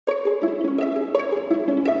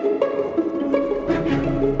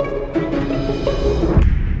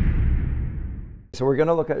so we're going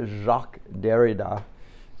to look at Jacques Derrida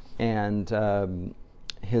and the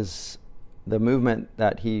movement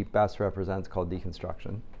that he best represents called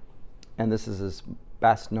deconstruction. And this is his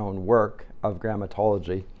best known work of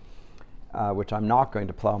grammatology, which I'm not going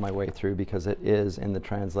to plow my way through because it is in the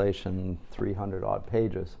translation 300 odd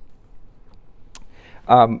pages.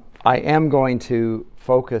 I am going to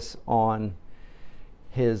focus on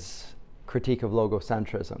his critique of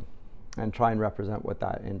logocentrism and try and represent what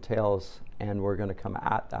that entails, and we're going to come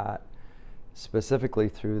at that specifically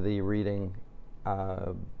through the reading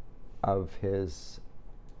of his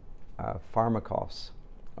Pharmakos,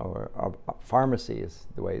 or pharmacy is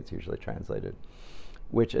the way it's usually translated,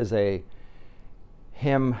 which is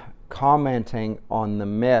him commenting on the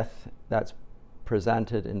myth that's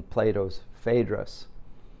presented in Plato's Phaedrus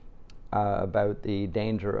about the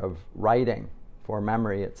danger of writing for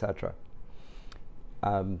memory, etc.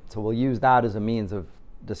 So we'll use that as a means of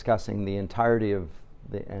discussing the entirety of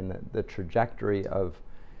the trajectory of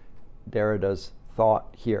Derrida's thought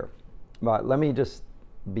here. But let me just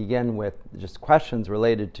begin with just questions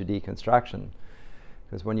related to deconstruction,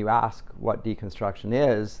 because when you ask what deconstruction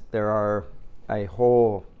is, there are a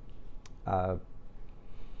whole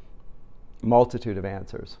multitude of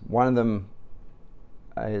answers. One of them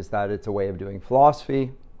is that it's a way of doing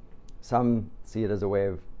philosophy. Some see it as a way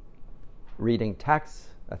of reading texts,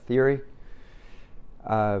 a theory.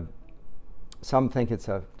 Some think it's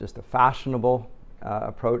just a fashionable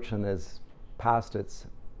approach and is past its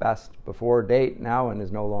best before date now and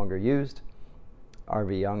is no longer used.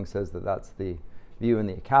 R.V. Young says that that's the view in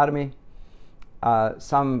the academy.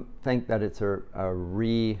 Some think that it's a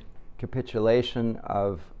recapitulation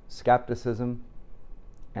of skepticism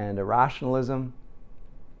and irrationalism.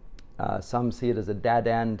 Some see it as a dead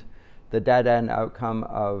end, the dead end outcome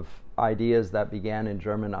of ideas that began in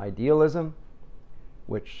German idealism,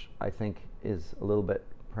 which I think is a little bit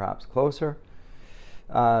perhaps closer.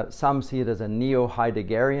 Some see it as a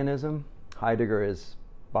neo-Heideggerianism. Heidegger is,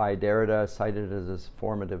 by Derrida, cited as his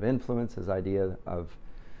formative influence, his idea of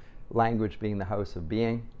language being the house of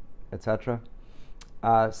being, etc.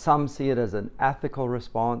 Some see it as an ethical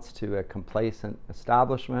response to a complacent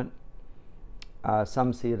establishment.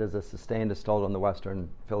 Some see it as a sustained assault on the Western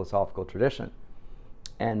philosophical tradition.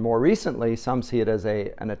 And more recently, some see it as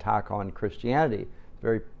an attack on Christianity.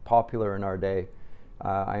 Very popular in our day,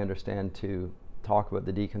 I understand, to talk about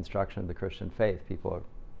the deconstruction of the Christian faith. People are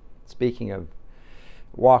speaking of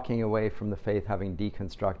walking away from the faith, having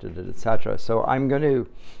deconstructed it, etc. So I'm going to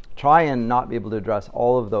try and not be able to address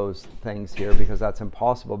all of those things here because that's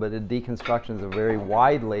impossible, but deconstruction is a very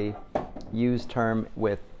widely used term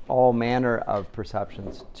with all manner of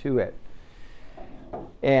perceptions to it.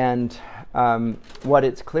 And what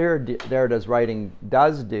it's clear Derrida's writing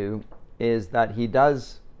does do is that he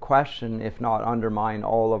does question, if not undermine,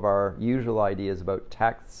 all of our usual ideas about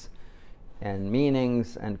texts and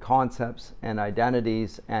meanings and concepts and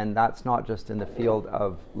identities, and that's not just in the field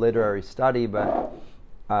of literary study, but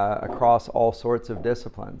across all sorts of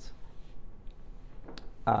disciplines.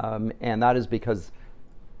 And that is because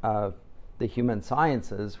the human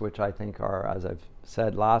sciences, which I think are, as I've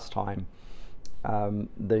said last time,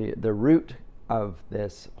 the root of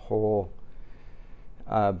this whole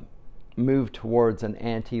move towards an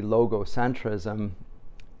anti-logocentrism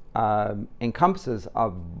encompasses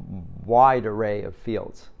a wide array of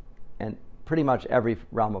fields, and pretty much every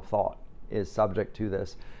realm of thought is subject to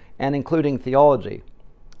this, and including theology.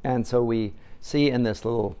 And so we see in this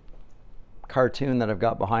little cartoon that I've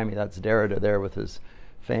got behind me, that's Derrida there with his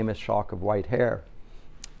famous shock of white hair.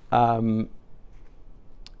 And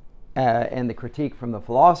the critique from the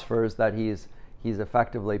philosophers that he's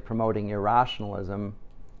effectively promoting irrationalism,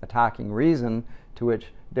 attacking reason, to which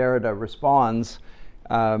Derrida responds,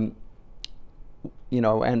 and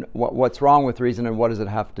what's wrong with reason and what does it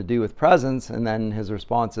have to do with presence? And then his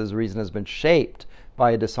response is, reason has been shaped by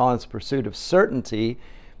a dishonest pursuit of certainty,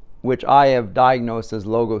 which I have diagnosed as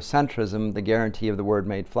logocentrism, the guarantee of the word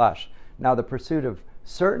made flesh. Now, the pursuit of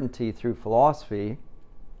certainty through philosophy,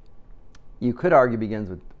 you could argue,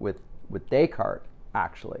 begins with Descartes,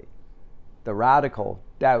 actually. The radical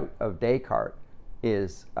doubt of Descartes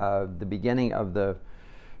is the beginning of the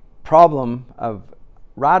problem of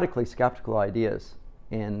radically skeptical ideas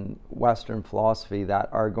in Western philosophy that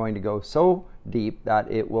are going to go so deep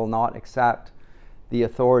that it will not accept the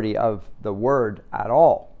authority of the word at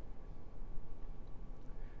all.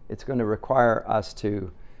 It's going to require us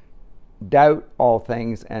to doubt all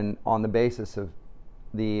things, and on the basis of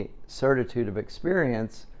the certitude of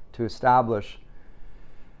experience, to establish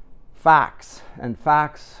facts. And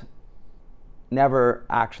facts never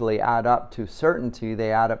actually add up to certainty,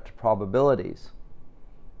 they add up to probabilities.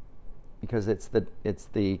 because it's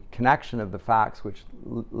the connection of the facts which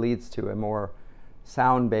leads to a more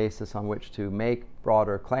sound basis on which to make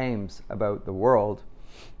broader claims about the world.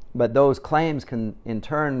 But those claims can, in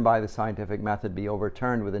turn, by the scientific method, be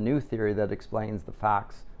overturned with a new theory that explains the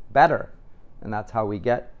facts better. And that's how we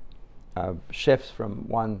get shifts from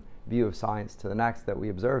one view of science to the next that we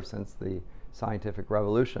observe since the scientific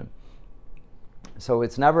revolution. So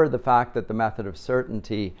it's never the fact that the method of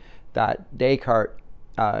certainty that Descartes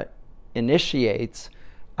initiates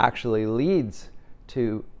actually leads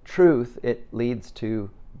to truth. It leads to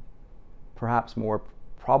perhaps more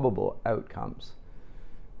probable outcomes.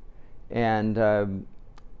 And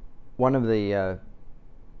one of the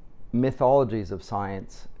mythologies of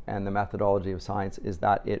science and the methodology of science is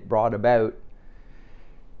that it brought about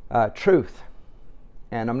truth.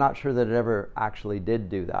 And I'm not sure that it ever actually did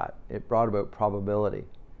do that. It brought about probability,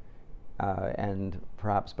 and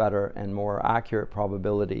perhaps better and more accurate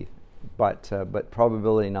probability, but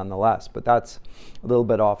probability nonetheless. But that's a little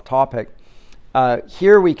bit off topic.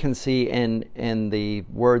 Here we can see in the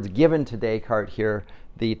words given to Descartes here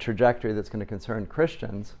the trajectory that's going to concern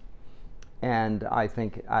Christians. And I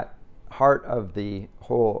think at heart of the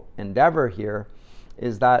whole endeavor here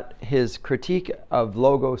is that his critique of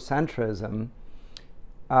logocentrism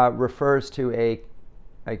refers to a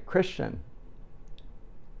Christian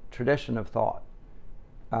tradition of thought,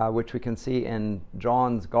 which we can see in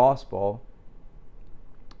John's Gospel,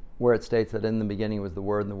 where it states that in the beginning was the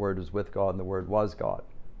Word, and the Word was with God, and the Word was God.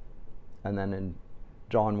 And then in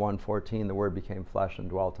John 1:14, the Word became flesh and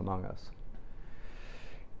dwelt among us.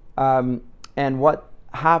 And what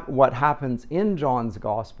happens in John's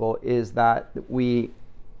Gospel is that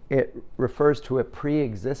it refers to a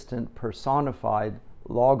pre-existent personified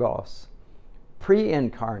logos,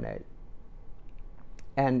 pre-incarnate.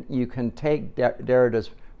 And you can take Derrida's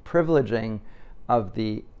privileging of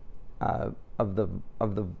the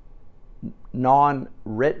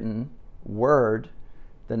non-written word,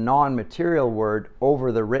 the non-material word,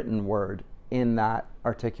 over the written word in that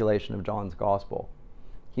articulation of John's Gospel.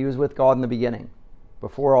 He was with God in the beginning.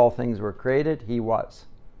 Before all things were created, he was.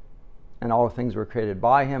 And all things were created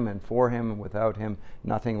by him and for him, and without him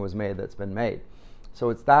nothing was made that's been made. So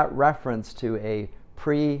it's that reference to a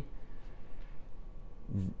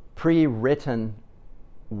pre-written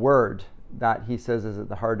word that he says is at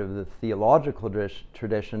the heart of the theological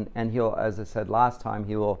tradition. And he'll, as I said last time,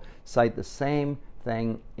 he will cite the same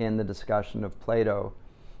thing in the discussion of Plato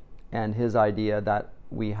and his idea that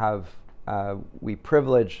we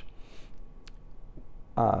privilege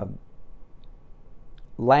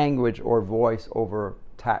language or voice over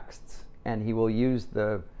texts. And he will use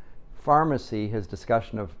the pharmacy, his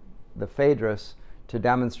discussion of the Phaedrus, to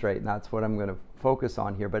demonstrate, and that's what I'm going to focus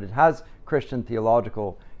on here. But it has Christian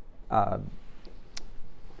theological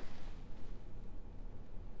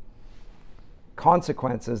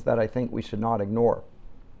consequences that I think we should not ignore.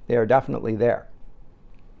 They are definitely there.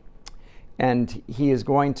 And he is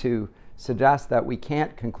going to suggest that we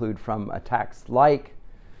can't conclude from a text like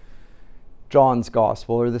John's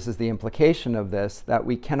Gospel, or this is the implication of this, that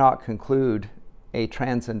we cannot conclude a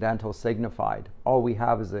transcendental signified. All we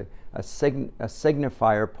have is a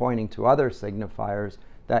signifier pointing to other signifiers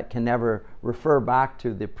that can never refer back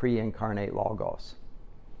to the pre-incarnate logos.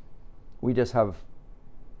 We just have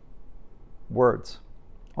words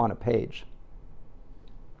on a page.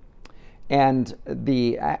 And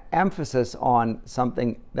the emphasis on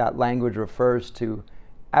something that language refers to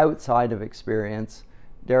outside of experience,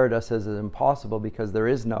 Derrida says, is impossible because there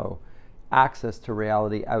is no access to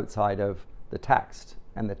reality outside of the text.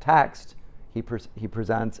 And the text he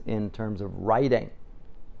presents in terms of writing.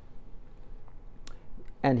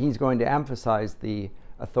 And he's going to emphasize the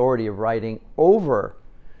authority of writing over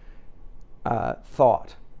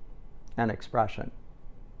thought and expression.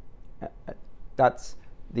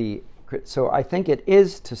 So I think it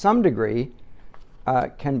is, to some degree,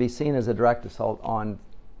 can be seen as a direct assault on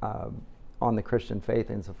the Christian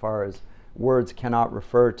faith, insofar as words cannot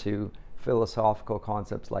refer to philosophical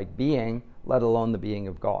concepts like being, let alone the being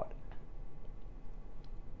of God.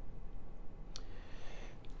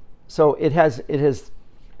 So it has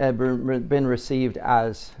been received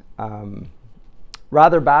as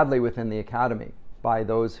rather badly within the academy by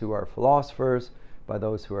those who are philosophers, by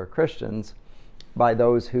those who are Christians, by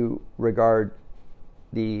those who regard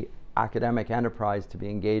the academic enterprise to be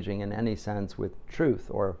engaging in any sense with truth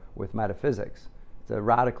or with metaphysics. It's a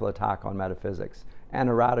radical attack on metaphysics and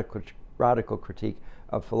a radical critique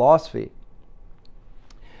of philosophy.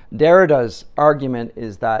 Derrida's argument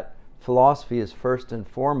is that philosophy is first and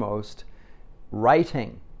foremost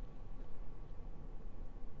writing.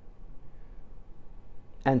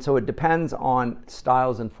 And so it depends on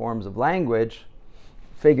styles and forms of language,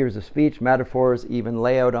 figures of speech, metaphors, even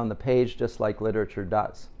layout on the page, just like literature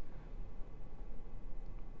does.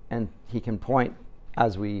 And he can point,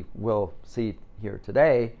 as we will see here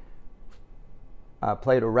today,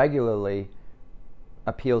 Plato regularly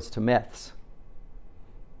appeals to myths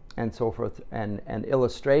and so forth, and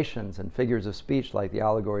illustrations and figures of speech like the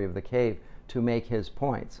allegory of the cave to make his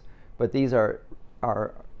points. But these are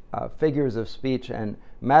figures of speech and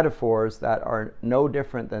metaphors that are no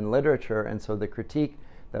different than literature, and so the critique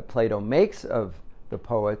that Plato makes of the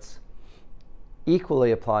poets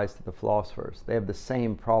equally applies to the philosophers. They have the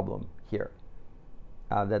same problem here,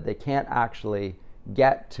 that they can't actually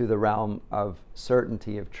get to the realm of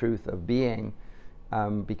certainty, of truth, of being,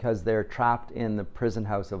 because they're trapped in the prison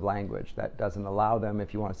house of language that doesn't allow them,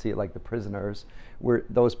 if you want to see it like the prisoners,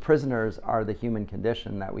 those prisoners are the human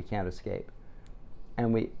condition that we can't escape.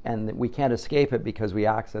 And we can't escape it because we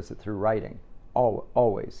access it through writing,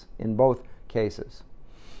 always, in both cases.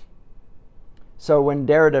 So when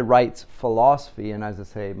Derrida writes philosophy, and as I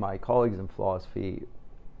say, my colleagues in philosophy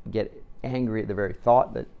get angry at the very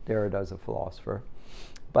thought that Derrida is a philosopher,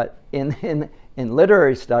 but in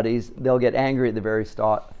literary studies, they'll get angry at the very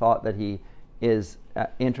thought that he is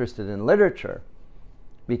interested in literature,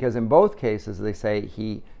 because in both cases they say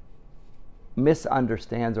he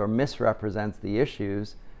misunderstands or misrepresents the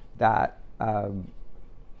issues that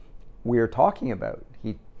we're talking about.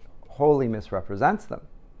 He wholly misrepresents them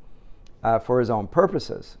for his own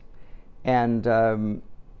purposes. And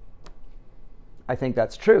I think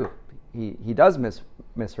that's true. He does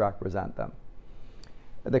misrepresent them.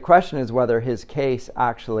 The question is whether his case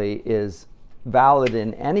actually is valid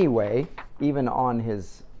in any way, even on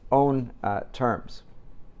his own terms.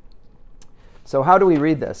 So how do we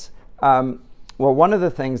read this? Well, one of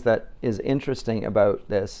the things that is interesting about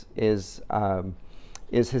this is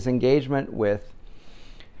his engagement with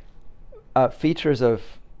features of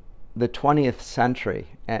the 20th century.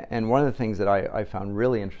 And one of the things that I found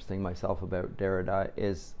really interesting myself about Derrida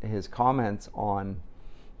is his comments on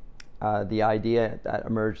the idea that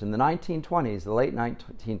emerged in the 1920s, the late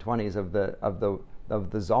 1920s, of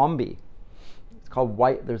the zombie. It's called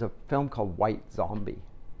White. There's a film called White Zombie,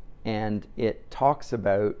 and it talks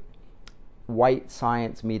about white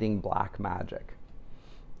science meeting black magic,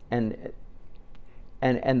 and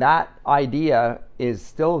that idea is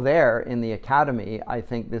still there in the academy. I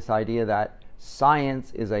think this idea that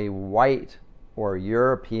science is a white or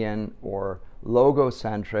European or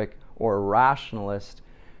logocentric or rationalist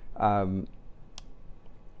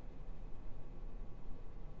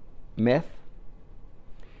myth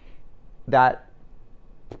that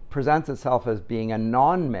presents itself as being a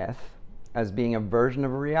non-myth, as being a version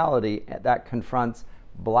of a reality that confronts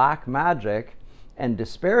black magic and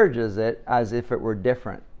disparages it as if it were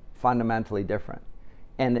different, fundamentally different.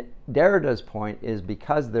 And Derrida's point is,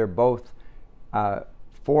 because they're both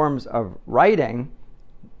forms of writing,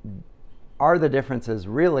 are the differences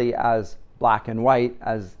really as black and white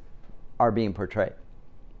as are being portrayed?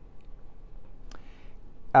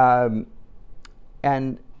 And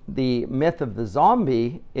the myth of the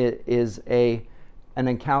zombie is an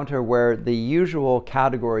encounter where the usual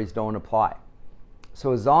categories don't apply.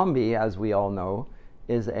 So a zombie, as we all know,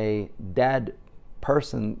 is a dead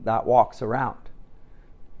person that walks around.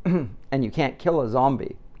 And you can't kill a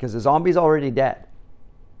zombie because the zombie's already dead.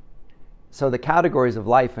 So the categories of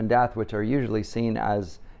life and death, which are usually seen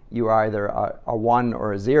as you are either a 1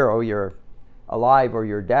 or a 0, you're alive or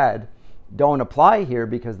you're dead, don't apply here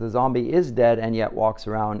because the zombie is dead and yet walks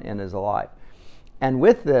around and is alive. And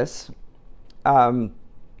with this,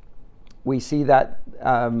 we see that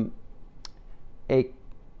a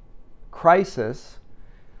crisis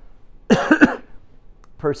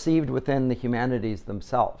perceived within the humanities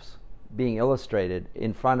themselves being illustrated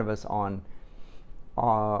in front of us on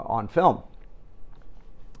film.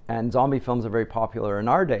 And zombie films are very popular in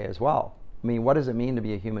our day as well. I mean, what does it mean to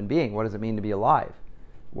be a human being? What does it mean to be alive?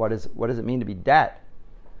 What does it mean to be dead?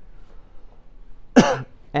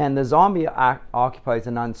 And the zombie occupies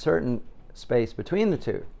an uncertain space between the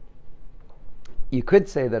two. You could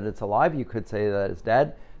say that it's alive, you could say that it's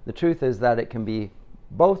dead. The truth is that it can be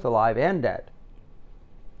both alive and dead.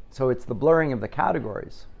 So it's the blurring of the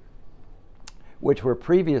categories, which were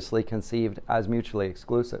previously conceived as mutually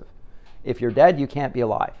exclusive. If you're dead, you can't be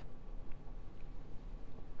alive.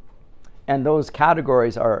 And those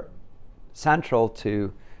categories are central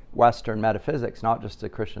to Western metaphysics, not just to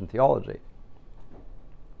Christian theology.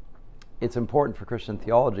 It's important for Christian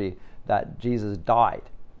theology that Jesus died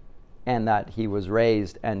and that he was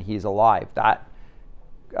raised and he's alive. That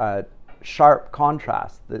sharp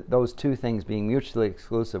contrast, those two things being mutually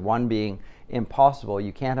exclusive, one being impossible.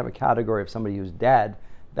 You can't have a category of somebody who's dead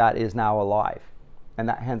that is now alive. And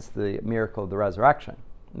that hence the miracle of the resurrection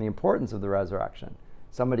and the importance of the resurrection.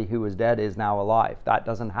 Somebody who was dead is now alive. That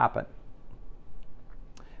doesn't happen.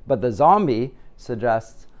 But the zombie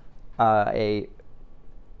suggests a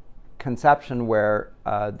conception where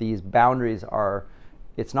these boundaries are,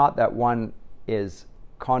 it's not that one is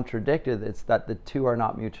contradicted, it's that the two are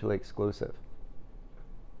not mutually exclusive.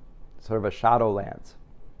 Sort of a shadowlands.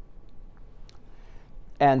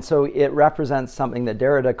 And so it represents something that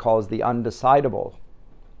Derrida calls the undecidable,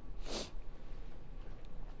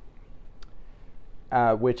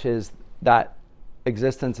 which is that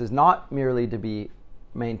existence is not merely to be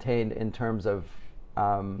maintained in terms of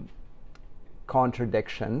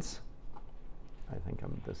contradictions. I think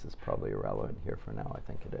this is probably irrelevant here for now. I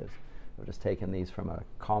think it is. I've just taken these from a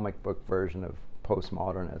comic book version of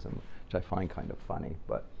postmodernism, which I find kind of funny,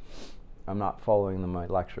 but I'm not following them in my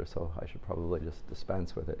lecture, so I should probably just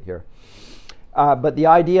dispense with it here. But the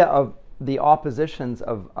idea of the oppositions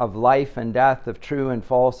of life and death, of true and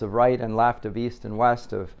false, of right and left, of east and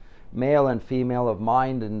west, of male and female, of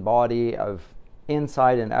mind and body, of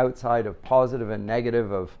inside and outside, of positive and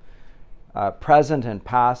negative, of present and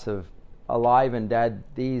past, of alive and dead,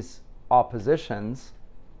 these oppositions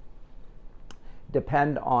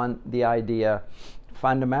depend on the idea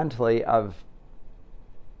fundamentally of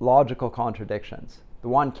logical contradictions. The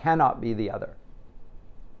one cannot be the other.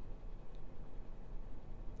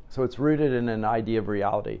 So it's rooted in an idea of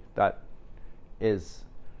reality that is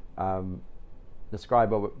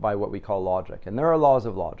described by what we call logic. And there are laws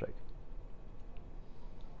of logic.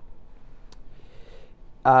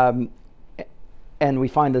 And we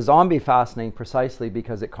find the zombie fascinating precisely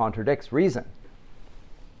because it contradicts reason.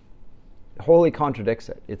 It wholly contradicts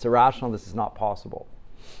it. It's irrational, this is not possible.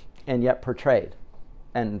 And yet portrayed.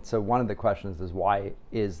 And so one of the questions is, why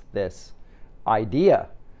is this idea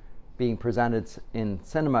being presented in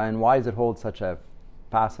cinema, and why does it hold such a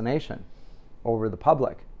fascination over the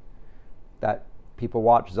public that people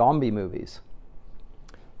watch zombie movies?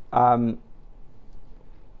 That's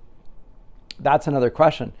another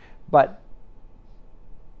question. But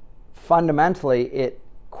fundamentally, it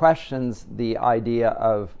questions the idea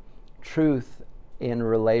of truth in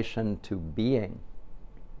relation to being.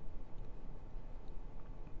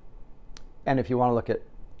 And if you want to look at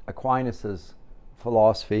Aquinas's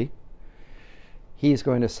philosophy, he's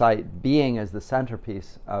going to cite being as the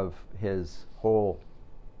centerpiece of his whole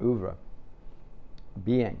oeuvre.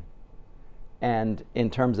 Being. And in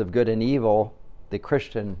terms of good and evil, the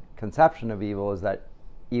Christian conception of evil is that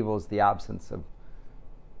evil is the absence of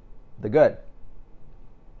the good,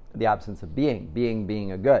 the absence of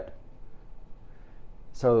being a good.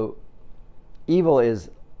 So evil is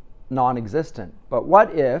non-existent. But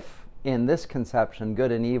what if, in this conception,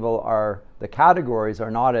 good and evil are, the categories are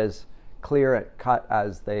not as clear cut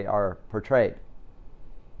as they are portrayed?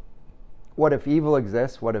 What if evil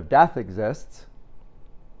exists? What if death exists?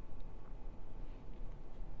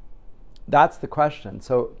 That's the question.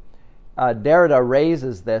 So Derrida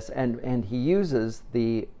raises this, and he uses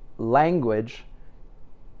the language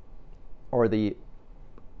or the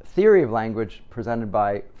theory of language presented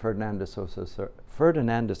by Ferdinand de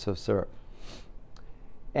Saussure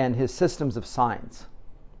and his systems of signs.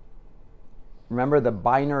 Remember, the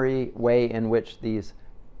binary way in which these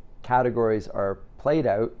categories are played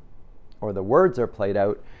out, or the words are played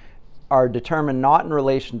out, are determined not in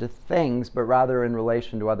relation to things, but rather in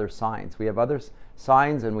relation to other signs. We have other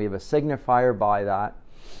signs, and we have a signifier by that.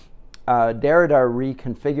 Derrida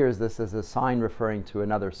reconfigures this as a sign referring to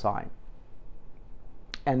another sign.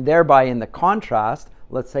 And thereby, in the contrast,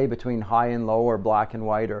 let's say between high and low, or black and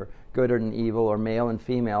white, or good and evil, or male and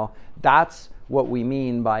female, that's what we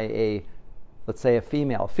mean by a, let's say, a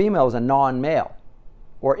female. Female is a non-male,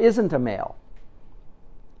 or isn't a male.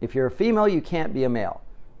 If you're a female, you can't be a male.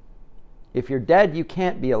 If you're dead, you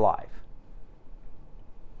can't be alive.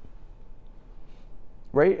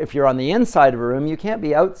 Right? If you're on the inside of a room, you can't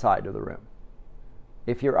be outside of the room.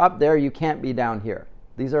 If you're up there, you can't be down here.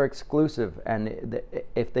 These are exclusive, and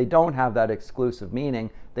if they don't have that exclusive meaning,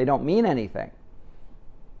 they don't mean anything.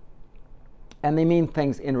 And they mean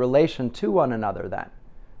things in relation to one another then.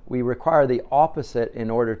 We require the opposite in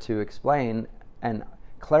order to explain and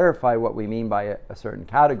clarify what we mean by a certain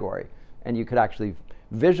category. And you could actually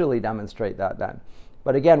visually demonstrate that then.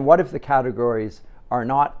 But again, what if the categories are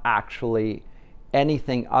not actually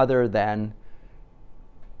anything other than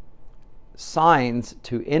signs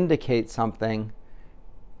to indicate something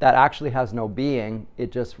that actually has no being?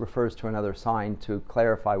 It just refers to another sign to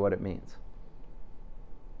clarify what it means.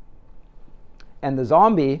 And the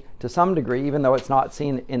zombie, to some degree, even though it's not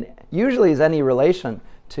seen in usually as any relation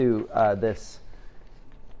to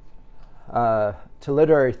to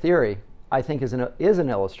literary theory, I think is an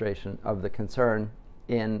illustration of the concern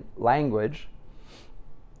in language,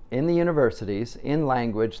 in the universities, in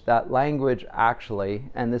language, that language actually,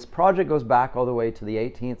 and this project goes back all the way to the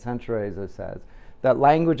 18th century, as it says, that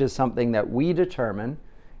language is something that we determine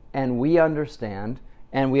and we understand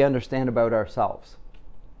about ourselves.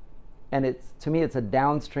 And to me, it's a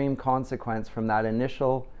downstream consequence from that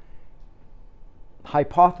initial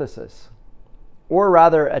hypothesis, or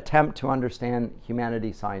rather attempt to understand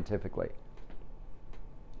humanity scientifically.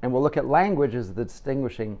 And we'll look at language as the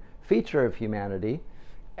distinguishing feature of humanity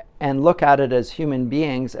and look at it as human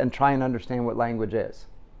beings and try and understand what language is.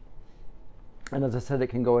 And as I said, it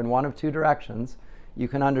can go in one of two directions. You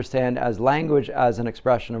can understand as language as an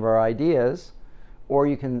expression of our ideas, or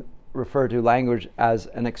you can refer to language as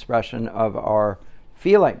an expression of our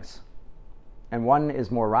feelings. And one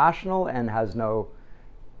is more rational and has no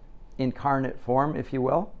incarnate form, if you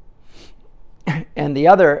will. And the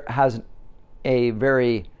other has a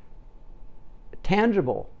very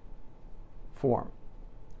tangible form,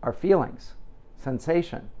 our feelings,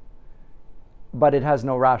 sensation, but it has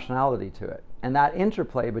no rationality to it. And that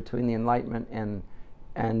interplay between the Enlightenment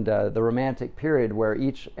and the Romantic period, where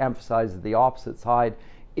each emphasizes the opposite side,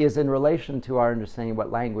 is in relation to our understanding what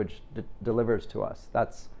language delivers to us.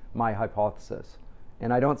 That's my hypothesis.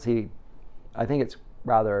 And I think it's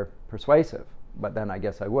rather persuasive, but then I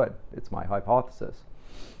guess I would. It's my hypothesis.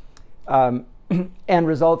 And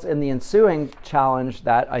results in the ensuing challenge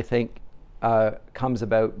that I think comes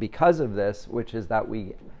about because of this, which is that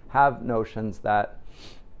we have notions that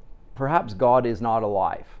perhaps God is not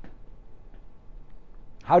alive.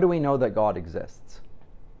 How do we know that God exists?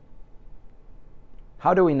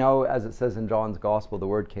 How do we know, as it says in John's Gospel, the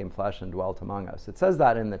Word came flesh and dwelt among us? It says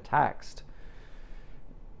that in the text,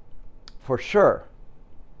 for sure.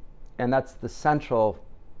 And that's the central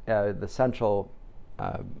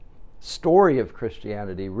story of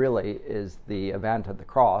Christianity, really, is the event at the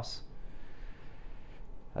cross,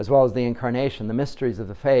 as well as the incarnation, the mysteries of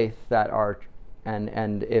the faith that are,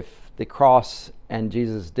 and if the cross and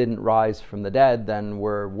Jesus didn't rise from the dead, then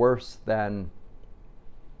we're worse than,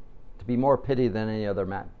 to be more pity than any other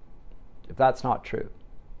man, if that's not true.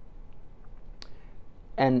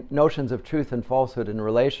 And notions of truth and falsehood in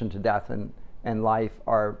relation to death and life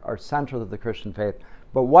are central to the Christian faith.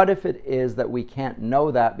 But what if it is that we can't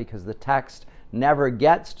know that because the text never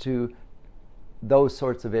gets to those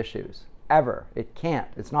sorts of issues? Ever. It can't.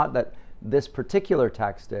 It's not that this particular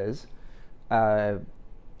text is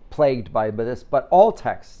plagued by this, but all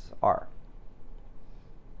texts are.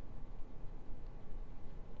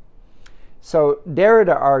 So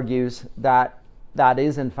Derrida argues that that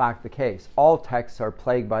is in fact the case. All texts are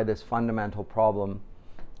plagued by this fundamental problem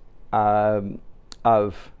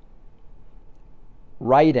of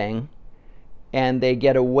writing, and they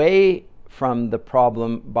get away from the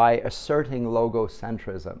problem by asserting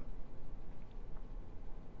logocentrism.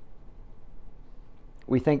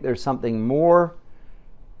 We think there's something more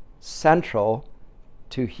central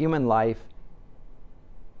to human life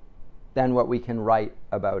than what we can write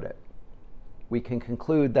about it. We can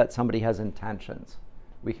conclude that somebody has intentions.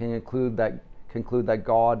 We can conclude that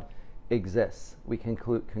God exists. We can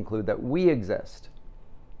conclude that we exist.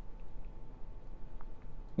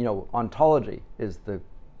 You know, ontology is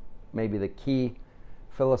maybe the key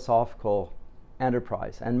philosophical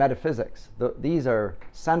enterprise, and metaphysics. These are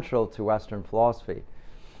central to Western philosophy.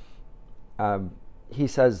 He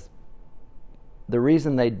says the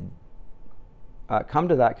reason they come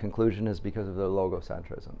to that conclusion is because of their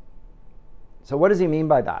logocentrism. So what does he mean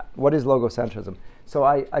by that? What is logocentrism? So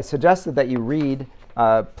I suggested that you read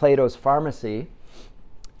Plato's Pharmacy,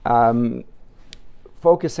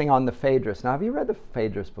 focusing on the Phaedrus. Now, have you read the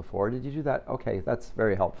Phaedrus before? Did you do that? Okay, that's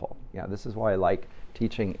very helpful. Yeah, this is why I like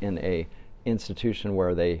teaching in a institution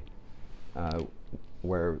where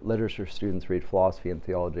where literature students read philosophy and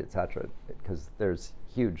theology, etc., because there's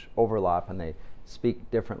huge overlap and they speak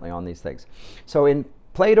differently on these things. So in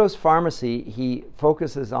Plato's Pharmacy, he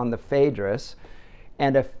focuses on the Phaedrus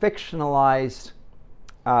and a fictionalized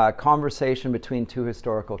conversation between two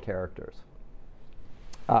historical characters.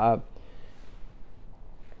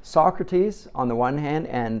 Socrates on the one hand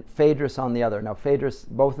and Phaedrus on the other. Now Phaedrus,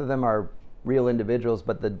 both of them are real individuals,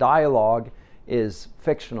 but the dialogue is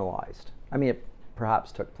fictionalized. I mean, it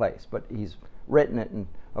perhaps took place, but he's written it in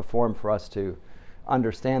a form for us to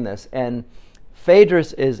understand this. And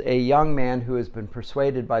Phaedrus is a young man who has been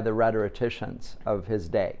persuaded by the rhetoricians of his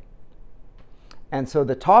day. And so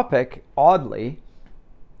the topic, oddly,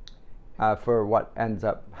 for what ends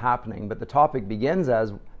up happening. But the topic begins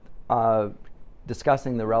as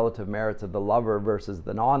discussing the relative merits of the lover versus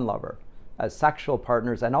the non-lover, as sexual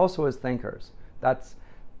partners and also as thinkers.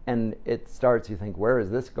 And it starts, you think, where is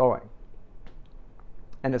this going?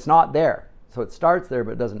 And it's not there. So it starts there,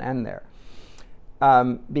 but it doesn't end there.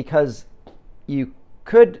 Because you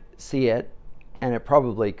could see it, and it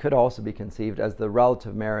probably could also be conceived as the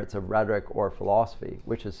relative merits of rhetoric or philosophy,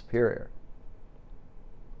 which is superior.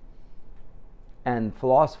 And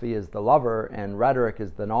philosophy is the lover, and rhetoric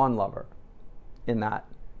is the non-lover in that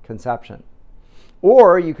conception.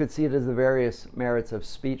 Or you could see it as the various merits of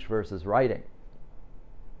speech versus writing.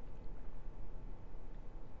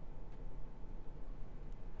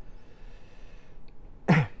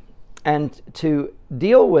 And to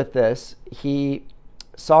deal with this,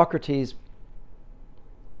 Socrates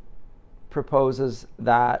proposes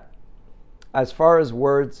that as far as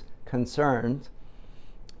words concerned,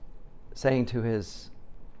 saying to his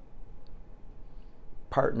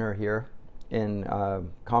partner here in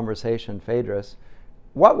conversation, Phaedrus,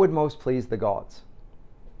 what would most please the gods?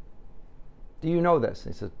 Do you know this?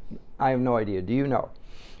 He says, I have no idea. Do you know?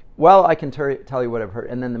 Well, I can tell you what I've heard.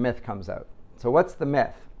 And then the myth comes out. So what's the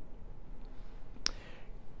myth?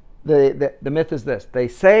 The myth is this. They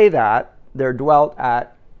say that there dwelt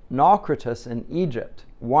at Naucratis in Egypt,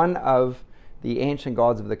 one of the ancient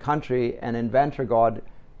gods of the country, an inventor god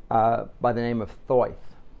by the name of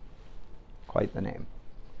Thoth. Quite the name.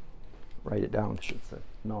 Write it down because it's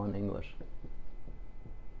non-English.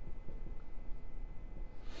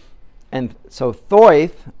 And so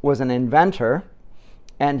Thoth was an inventor,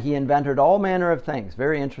 and he invented all manner of things.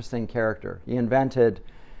 Very interesting character. He invented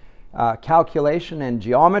calculation and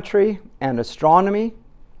geometry and astronomy,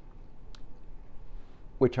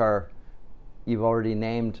 which are, you've already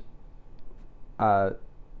named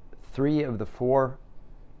 3 of the 4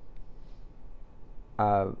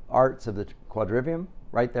 arts of the quadrivium,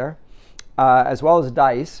 right there, as well as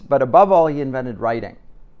dice, but above all, he invented writing.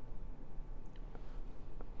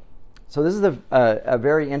 So this is a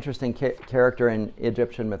very interesting character in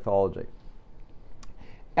Egyptian mythology.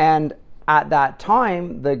 And at that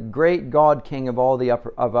time, the great god king of all the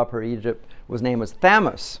Upper Egypt was named as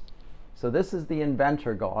Thamus. So this is the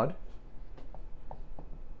inventor god.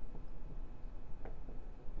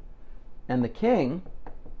 And the king,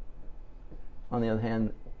 on the other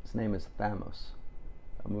hand, his name is Thamus.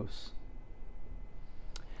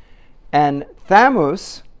 And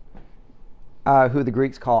Thamus, who the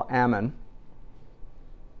Greeks call Ammon,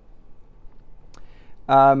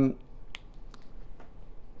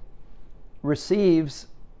 receives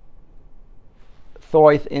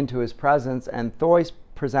Thoth into his presence, and Thoth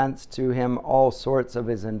presents to him all sorts of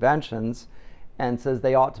his inventions and says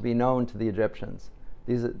they ought to be known to the Egyptians.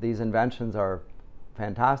 These inventions are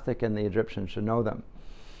fantastic and the Egyptians should know them.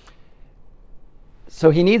 So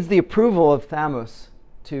he needs the approval of Thamus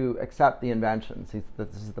to accept the inventions.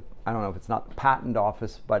 I don't know if it's not the patent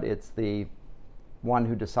office, but it's the one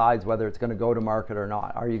who decides whether it's going to go to market or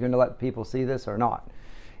not. Are you going to let people see this or not?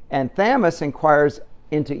 And Thamus inquires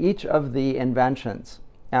into each of the inventions.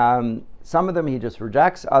 Some of them he just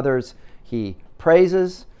rejects, others he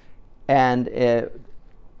praises, and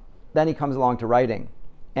then he comes along to writing.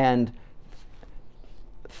 And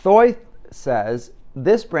Thoth says,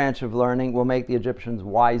 this branch of learning will make the Egyptians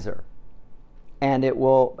wiser, and it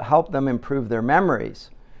will help them improve their memories.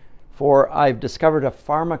 For I've discovered a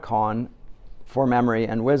pharmacon for memory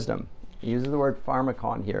and wisdom. He uses the word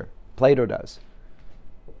pharmacon here. Plato does.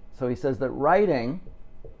 So he says that writing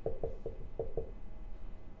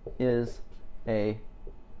is a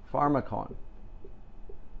pharmacon.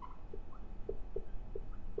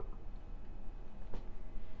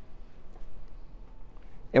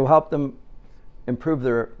 It will help them improve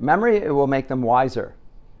their memory. It will make them wiser.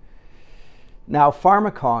 Now,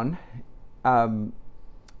 pharmacon,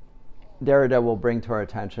 Derrida will bring to our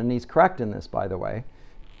attention, he's correct in this, by the way,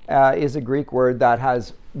 is a Greek word that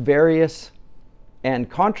has various and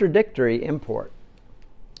contradictory import.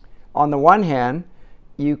 On the one hand,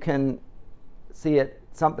 you can see it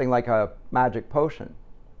something like a magic potion.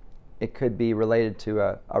 It could be related to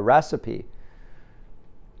a recipe.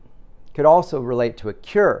 It could also relate to a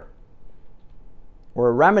cure or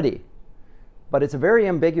a remedy. But it's a very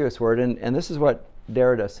ambiguous word, and this is what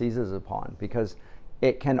Derrida seizes upon, because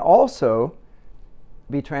it can also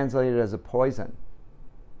be translated as a poison.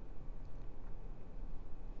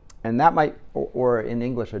 And that might, or in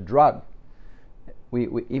English, a drug. We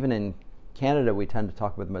even in Canada, we tend to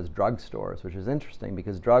talk about them as drugstores, which is interesting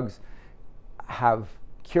because drugs have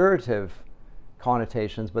curative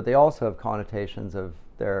connotations, but they also have connotations of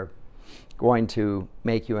their going to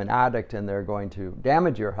make you an addict and they're going to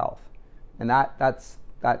damage your health. And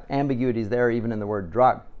that ambiguity is there even in the word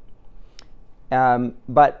drug.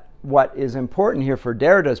 But what is important here for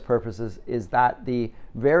Derrida's purposes is that the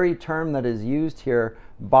very term that is used here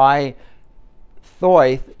by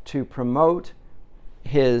Thoith to promote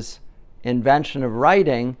his invention of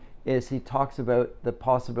writing is he talks about the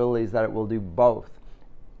possibilities that it will do both.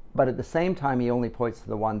 But at the same time, he only points to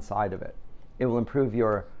the one side of it. It will improve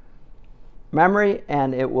your memory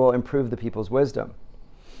and it will improve the people's wisdom.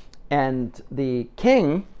 And the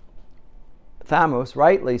king, Thamos,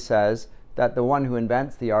 rightly says that the one who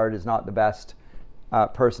invents the art is not the best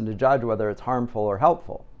person to judge whether it's harmful or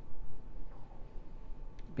helpful,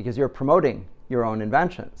 because you're promoting your own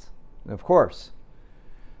inventions. And of course,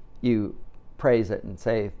 you praise it and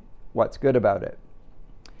say what's good about it.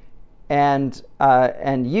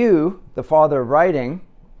 And you, the father of writing,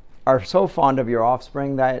 are so fond of your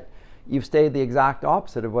offspring that you've stayed the exact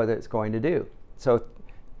opposite of what it's going to do. So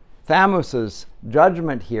Thamos's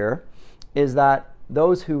judgment here is that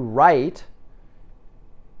those who write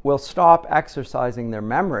will stop exercising their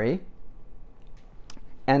memory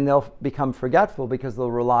and they'll become forgetful because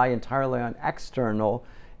they'll rely entirely on external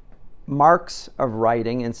marks of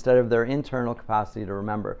writing instead of their internal capacity to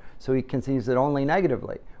remember. So he conceives it only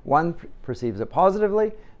negatively. One perceives it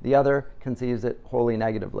positively, the other conceives it wholly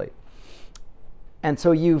negatively. And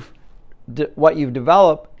so what you've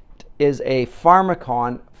developed is a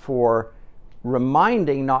pharmacon for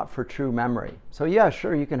reminding, not for true memory. So yeah,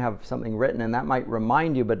 sure, you can have something written and that might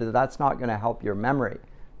remind you, but that's not going to help your memory.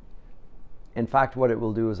 In fact, what it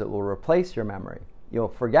will do is it will replace your memory. You'll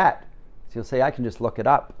forget. So you'll say, I can just look it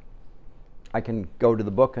up. I can go to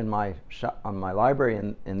the book on my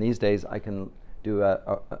library, and these days I can do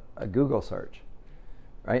a Google search,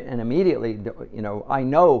 right? And immediately, I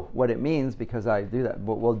know what it means because I do that.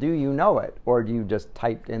 But well, do you know it, or do you just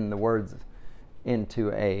typed in the words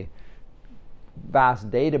into a vast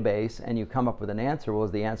database and you come up with an answer? Well,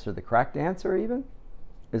 is the answer the correct answer even?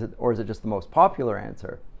 Or is it just the most popular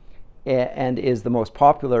answer? And is the most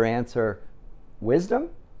popular answer wisdom?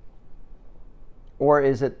 Or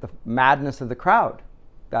is it the madness of the crowd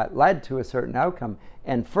that led to a certain outcome?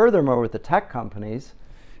 And furthermore, with the tech companies,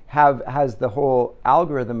 has the whole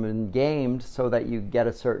algorithm been gamed so that you get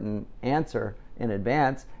a certain answer in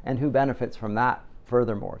advance, and who benefits from that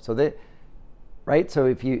furthermore? So right? So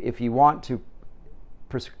if you want to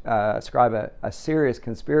ascribe a serious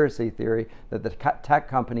conspiracy theory that the tech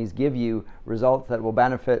companies give you results that will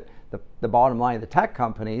benefit the bottom line of the tech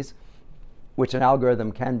companies, which an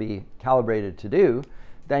algorithm can be calibrated to do,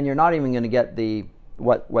 then you're not even going to get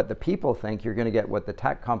what the people think. You're going to get what the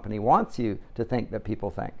tech company wants you to think that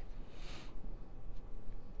people think.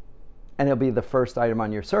 And it'll be the first item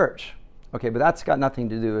on your search. Okay, but that's got nothing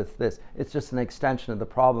to do with this. It's just an extension of the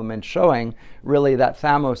problem and showing really that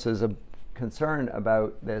Thamos's concern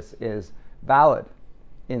about this is valid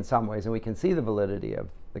in some ways, and we can see the validity of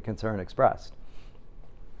the concern expressed.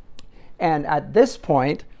 And at this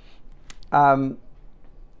point,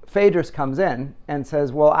 Phaedrus comes in and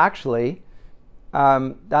says, well, actually,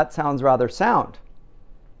 that sounds rather sound.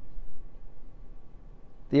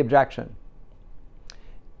 The objection.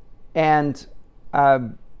 And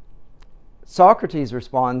Socrates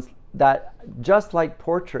responds that just like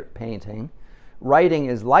portrait painting, writing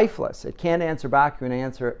is lifeless. It can't answer back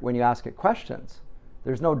when you ask it questions.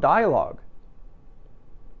 There's no dialogue.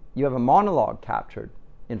 You have a monologue captured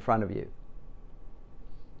in front of you.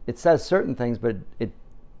 It says certain things, but it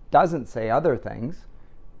doesn't say other things.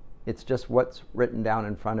 It's just what's written down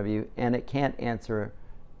in front of you, and it can't answer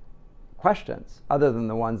questions other than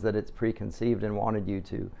the ones that it's preconceived and wanted you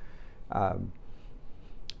to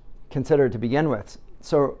consider to begin with.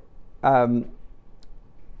 So it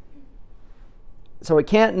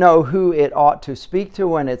can't know who it ought to speak to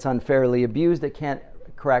when it's unfairly abused. It can't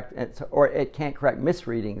correct, or it can't correct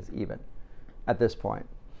misreadings even at this point.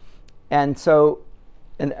 And so,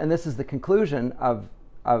 and this is the conclusion of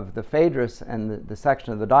the Phaedrus and the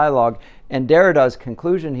section of the dialogue. And Derrida's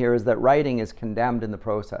conclusion here is that writing is condemned in the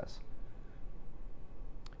process.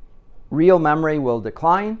 Real memory will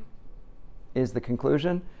decline, is the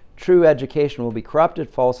conclusion. True education will be corrupted.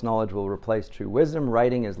 False knowledge will replace true wisdom.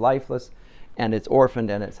 Writing is lifeless, and it's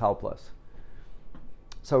orphaned, and it's helpless.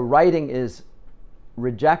 So writing is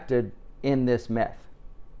rejected in this myth.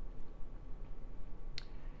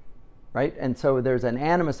 Right? And so there's an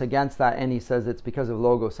animus against that, and he says it's because of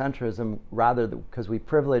logocentrism, rather because we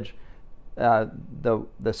privilege the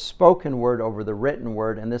spoken word over the written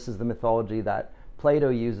word, and this is the mythology that Plato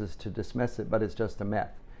uses to dismiss it, but it's just a myth.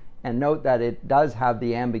 And note that it does have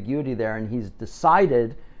the ambiguity there, and he's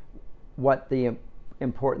decided what the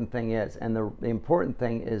important thing is. And the important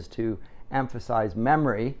thing is to emphasize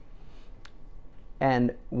memory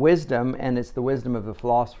and wisdom, and it's the wisdom of the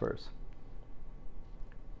philosophers.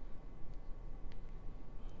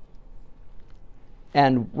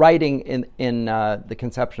 And writing in the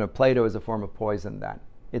conception of Plato is a form of poison then.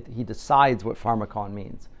 He decides what pharmakon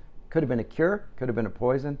means. Could have been a cure, could have been a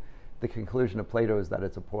poison. The conclusion of Plato is that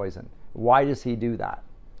it's a poison. Why does he do that?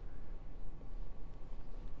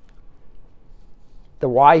 The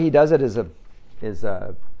why he does it is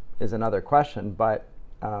another question, but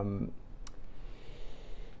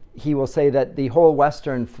he will say that the whole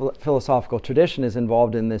Western philosophical tradition is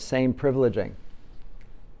involved in this same privileging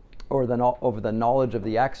over the knowledge of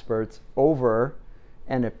the experts over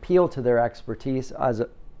an appeal to their expertise as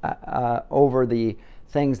over the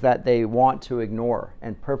things that they want to ignore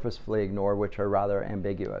and purposefully ignore, which are rather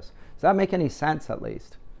ambiguous. Does that make any sense, at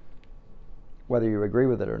least, whether you agree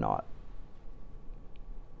with it or not?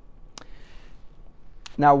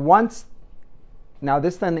 Now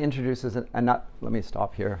this then introduces let me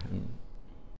stop here and